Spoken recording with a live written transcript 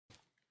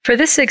For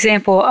this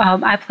example,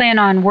 I plan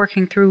on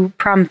working through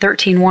problem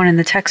 13.1 in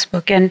the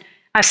textbook, and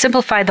I've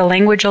simplified the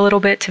language a little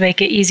bit to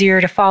make it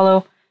easier to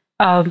follow,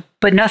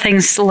 but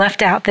nothing's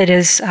left out that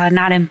is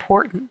not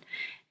important.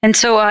 And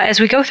so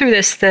as we go through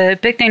this, the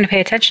big thing to pay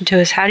attention to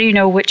is how do you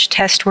know which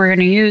test we're going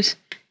to use?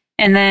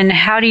 And then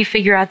how do you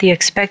figure out the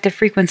expected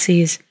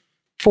frequencies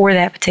for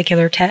that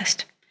particular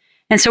test?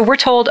 And so we're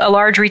told a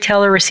large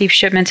retailer received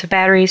shipments of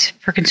batteries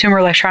for consumer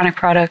electronic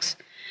products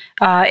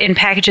in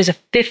packages of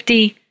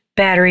 50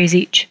 batteries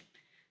each.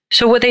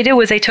 So what they did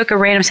was they took a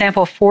random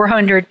sample of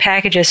 400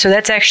 packages. So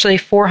that's actually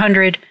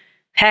 400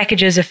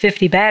 packages of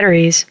 50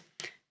 batteries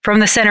from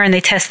the center, and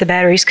they test the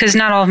batteries because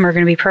not all of them are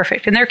going to be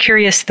perfect. And they're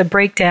curious the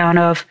breakdown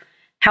of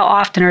how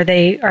often are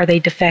they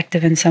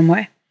defective in some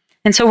way.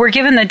 And so we're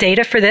given the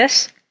data for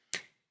this.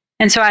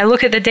 And so I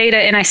look at the data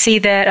and I see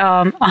that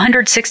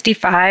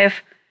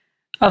 165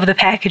 of the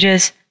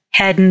packages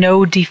had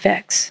no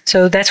defects.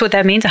 So that's what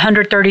that means.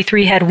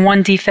 133 had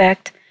one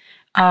defect.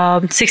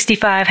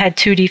 65 had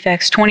 2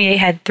 defects, 28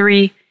 had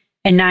 3,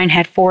 and 9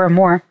 had 4 or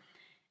more.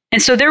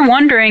 And so they're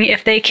wondering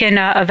if they can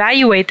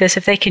evaluate this,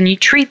 if they can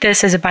treat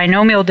this as a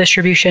binomial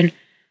distribution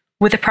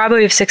with a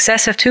probability of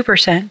success of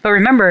 2%. But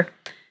remember,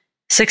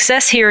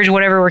 success here is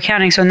whatever we're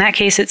counting. So in that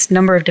case, it's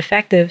number of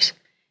defectives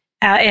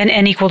and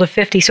n equal to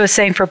 50. So it's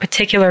saying for a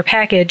particular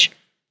package,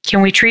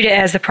 can we treat it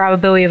as the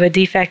probability of a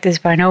defect is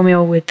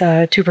binomial with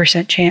a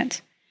 2%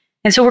 chance?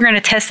 And so we're going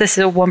to test this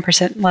at a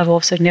 1% level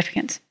of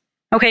significance.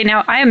 Okay,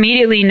 now I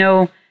immediately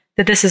know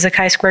that this is a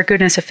chi-square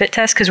goodness of fit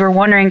test because we're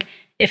wondering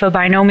if a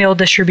binomial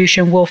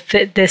distribution will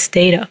fit this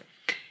data.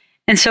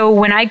 And so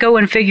when I go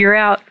and figure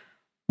out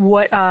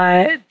what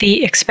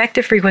the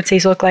expected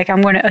frequencies look like,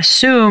 I'm going to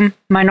assume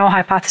my null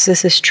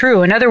hypothesis is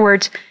true. In other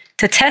words,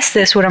 to test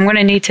this, what I'm going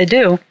to need to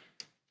do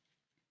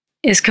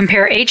is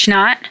compare H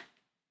naught.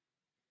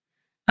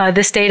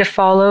 This data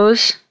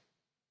follows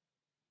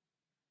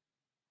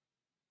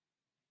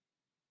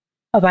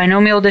a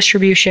binomial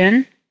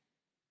distribution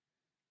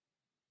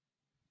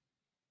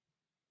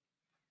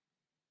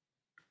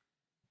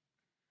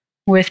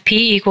with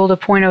P equal to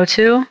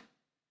 0.02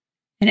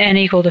 and N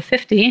equal to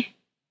 50.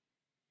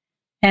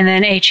 And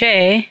then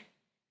HA,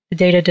 the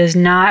data does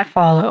not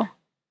follow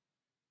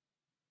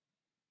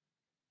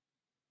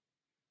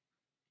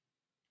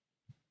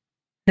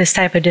this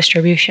type of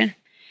distribution.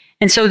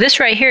 And so this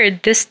right here,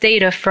 this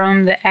data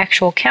from the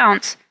actual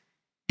counts,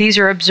 these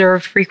are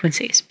observed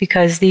frequencies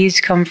because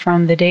these come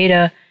from the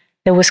data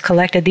that was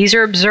collected. These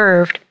are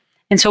observed.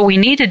 And so what we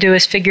need to do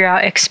is figure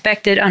out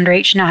expected under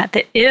H naught,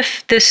 that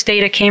if this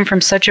data came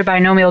from such a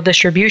binomial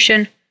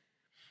distribution,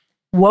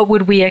 what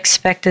would we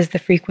expect as the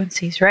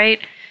frequencies, right?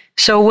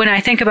 So when I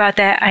think about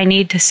that, I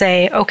need to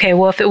say, okay,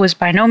 well, if it was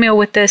binomial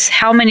with this,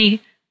 how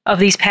many of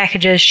these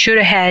packages should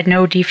have had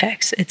no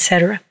defects,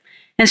 etc.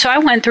 And so I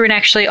went through and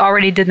actually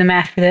already did the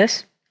math for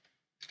this.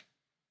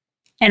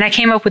 And I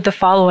came up with the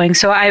following.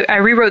 So I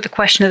rewrote the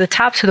question at the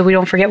top so that we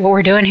don't forget what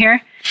we're doing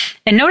here.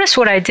 And notice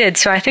what I did.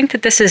 So I think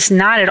that this is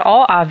not at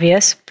all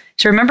obvious.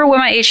 So remember what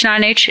my H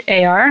naught and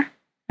HA are.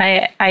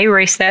 I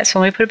erased that, so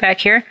let me put it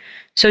back here.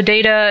 So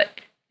data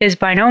is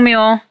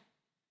binomial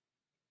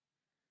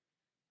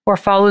or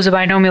follows a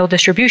binomial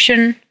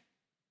distribution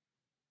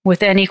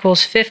with n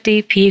equals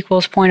 50, p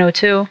equals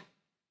 0.02.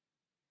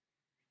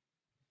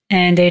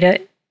 And data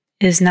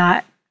is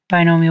not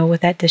binomial with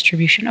that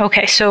distribution.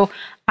 Okay, so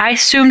I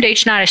assumed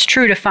H naught is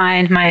true to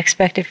find my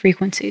expected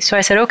frequency. So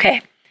I said,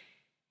 okay,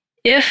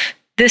 if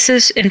this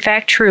is in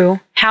fact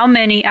true, how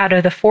many out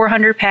of the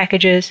 400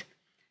 packages,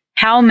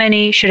 how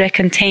many should it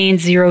contain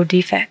 0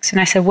 defects? And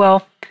I said,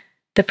 well,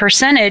 the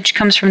percentage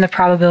comes from the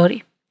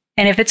probability.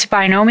 And if it's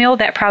binomial,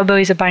 that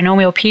probability is a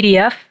binomial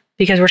PDF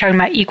because we're talking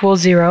about equals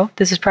 0.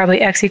 This is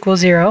probably x equals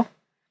 0.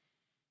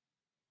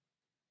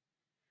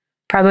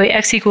 Probably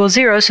x equals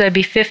 0, so that'd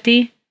be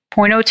 50,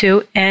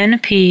 0.02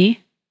 NP,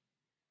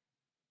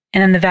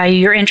 and then the value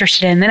you're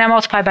interested in. Then I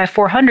multiply by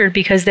 400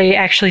 because they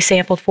actually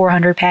sampled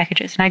 400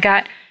 packages.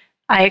 And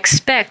I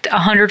expect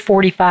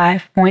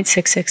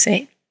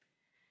 145.668.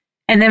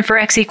 And then for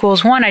x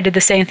equals 1, I did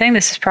the same thing.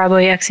 This is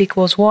probably x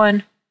equals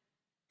 1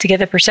 to get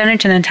the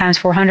percentage, and then times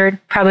 400.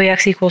 Probably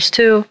x equals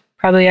 2,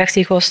 probably x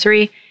equals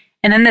 3.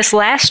 And then this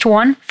last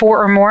one,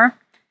 4 or more,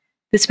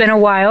 it's been a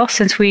while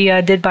since we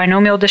did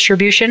binomial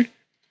distribution,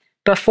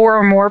 but 4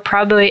 or more,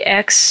 probably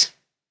x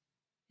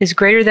is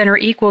greater than or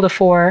equal to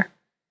 4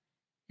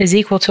 is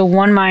equal to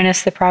 1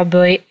 minus the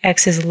probability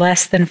x is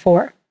less than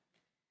 4.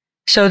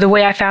 So the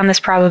way I found this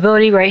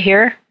probability right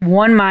here,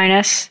 1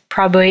 minus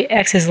probability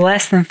x is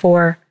less than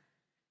 4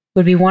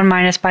 would be 1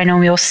 minus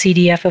binomial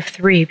CDF of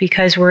 3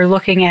 because we're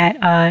looking at,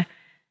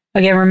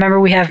 again, remember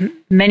we have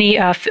many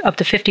up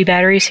to 50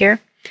 batteries here.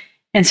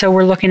 And so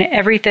we're looking at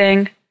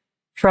everything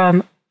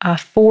from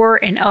 4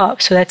 and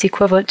up. So that's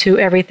equivalent to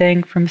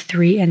everything from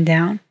 3 and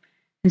down.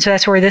 And so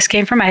that's where this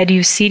came from. I had to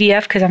use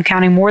CDF because I'm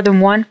counting more than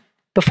 1.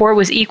 Before it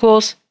was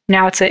equals,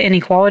 now it's an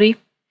inequality.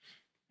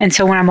 And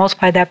so when I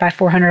multiplied that by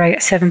 400, I get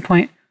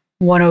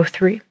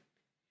 7.103.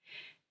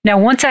 Now,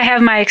 once I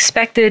have my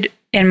expected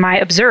and my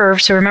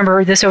observed, so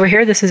remember this over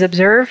here, this is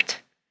observed.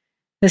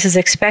 This is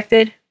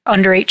expected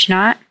under H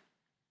naught.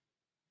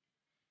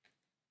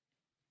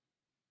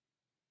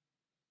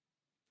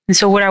 And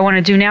so what I want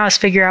to do now is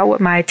figure out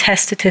what my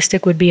test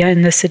statistic would be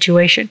in this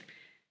situation.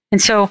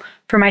 And so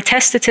for my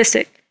test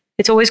statistic,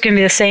 it's always going to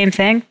be the same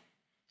thing.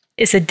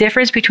 It's the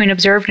difference between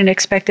observed and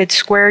expected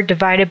squared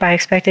divided by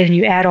expected, and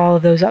you add all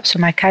of those up. So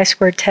my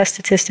chi-squared test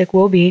statistic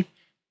will be,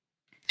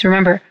 so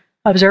remember,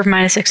 observed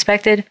minus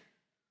expected,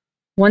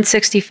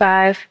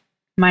 165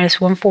 minus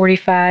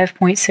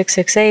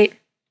 145.668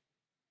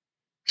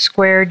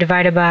 squared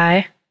divided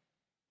by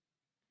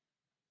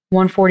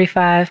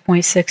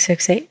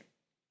 145.668.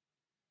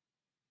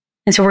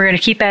 And so we're going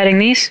to keep adding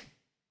these.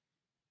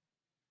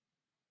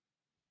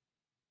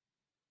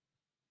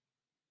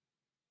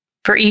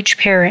 For each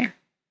pairing.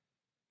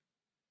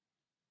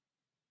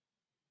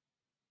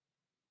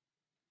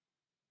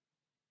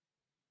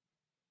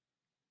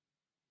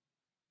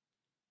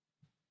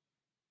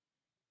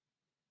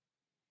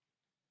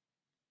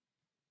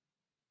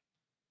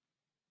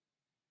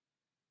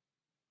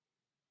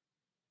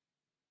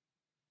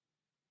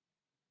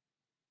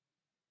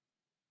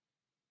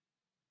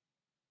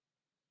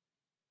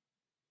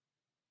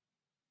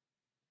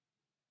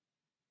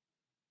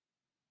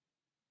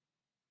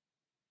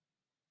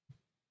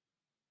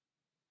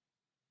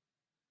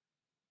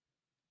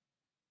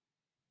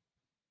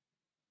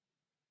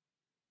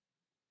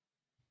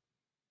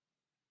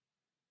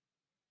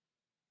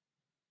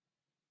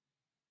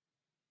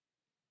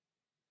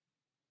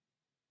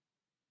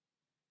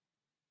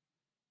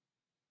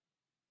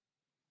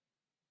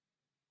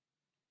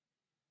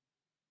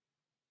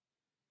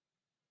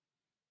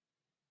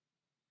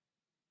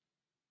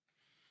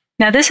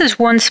 Now, this is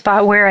one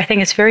spot where I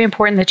think it's very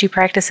important that you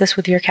practice this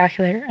with your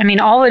calculator. I mean,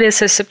 all it is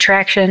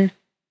subtraction,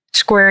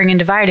 squaring, and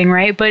dividing,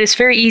 right? But it's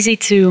very easy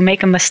to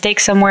make a mistake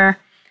somewhere.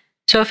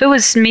 So if it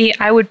was me,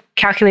 I would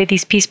calculate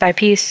these piece by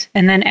piece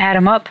and then add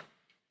them up.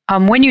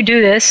 When you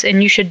do this,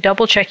 and you should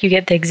double check you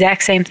get the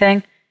exact same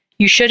thing,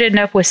 you should end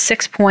up with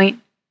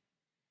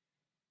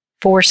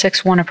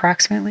 6.461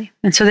 approximately.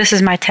 And so this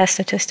is my test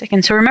statistic.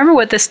 And so remember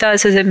what this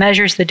does is it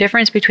measures the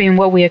difference between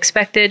what we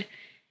expected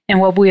and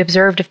what we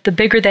observed. If the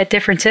bigger that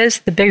difference is,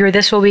 the bigger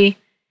this will be,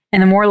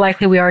 and the more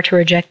likely we are to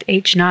reject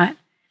H naught.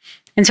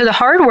 And so the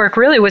hard work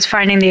really was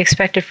finding the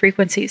expected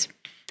frequencies.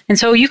 And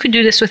so you could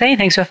do this with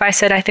anything. So if I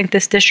said, I think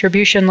this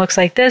distribution looks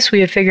like this,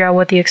 we would figure out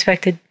what the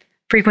expected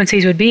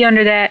frequencies would be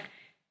under that,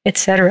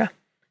 etc.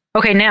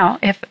 Okay, now,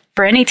 if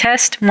for any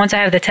test, once I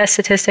have the test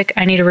statistic,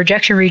 I need a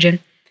rejection region.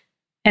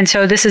 And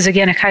so this is,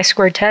 again, a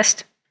chi-squared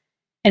test.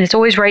 And it's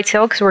always right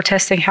tail because we're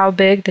testing how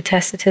big the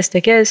test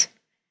statistic is.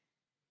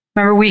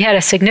 Remember, we had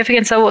a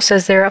significance level. It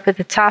says they're up at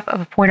the top of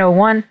a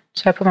 0.01.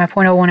 So I put my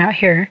 0.01 out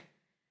here.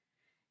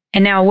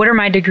 And now, what are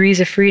my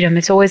degrees of freedom?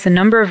 It's always the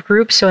number of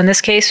groups. So in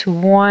this case,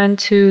 1,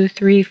 2,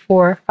 3,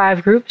 4,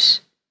 5 groups.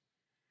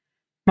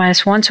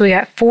 Minus 1. So we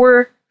got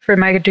 4 for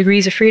my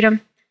degrees of freedom.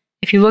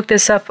 If you look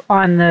this up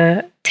on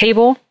the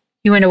table,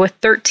 you end up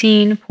with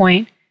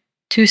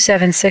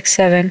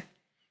 13.2767.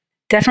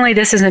 Definitely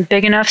this isn't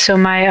big enough. So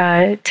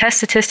my test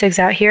statistics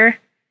out here.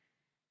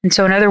 And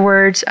so in other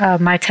words,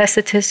 my test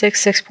statistic,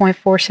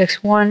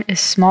 6.461, is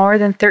smaller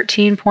than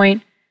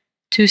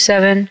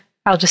 13.27.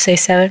 I'll just say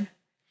 7.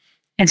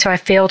 And so I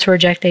fail to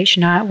reject H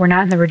naught. We're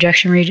not in the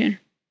rejection region.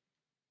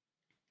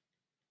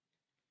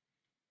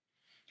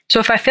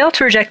 So if I fail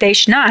to reject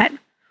H naught,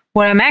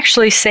 what I'm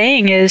actually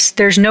saying is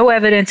there's no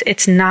evidence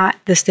it's not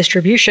this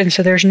distribution.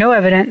 So there's no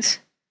evidence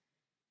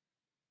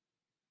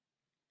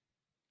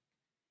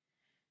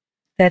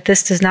that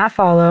this does not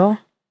follow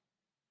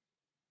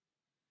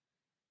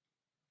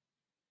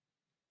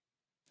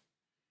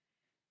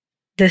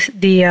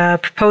the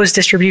proposed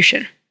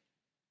distribution.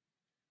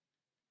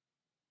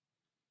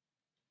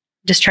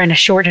 Just trying to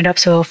shorten it up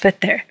so it'll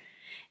fit there.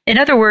 In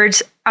other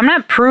words, I'm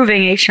not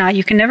proving H naught.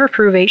 You can never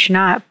prove H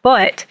naught,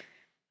 but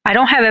I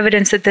don't have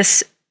evidence that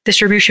this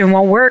distribution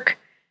won't work.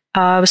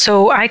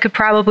 So I could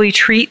probably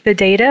treat the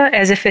data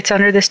as if it's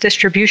under this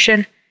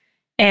distribution,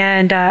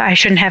 and I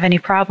shouldn't have any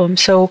problem.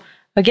 So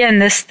again,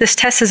 this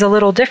test is a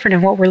little different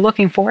in what we're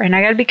looking for, and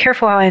I got to be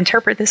careful how I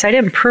interpret this. I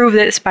didn't prove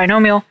that it's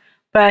binomial,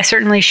 but I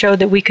certainly showed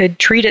that we could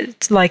treat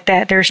it like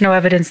that. There's no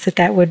evidence that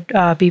that would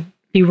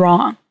be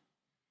wrong.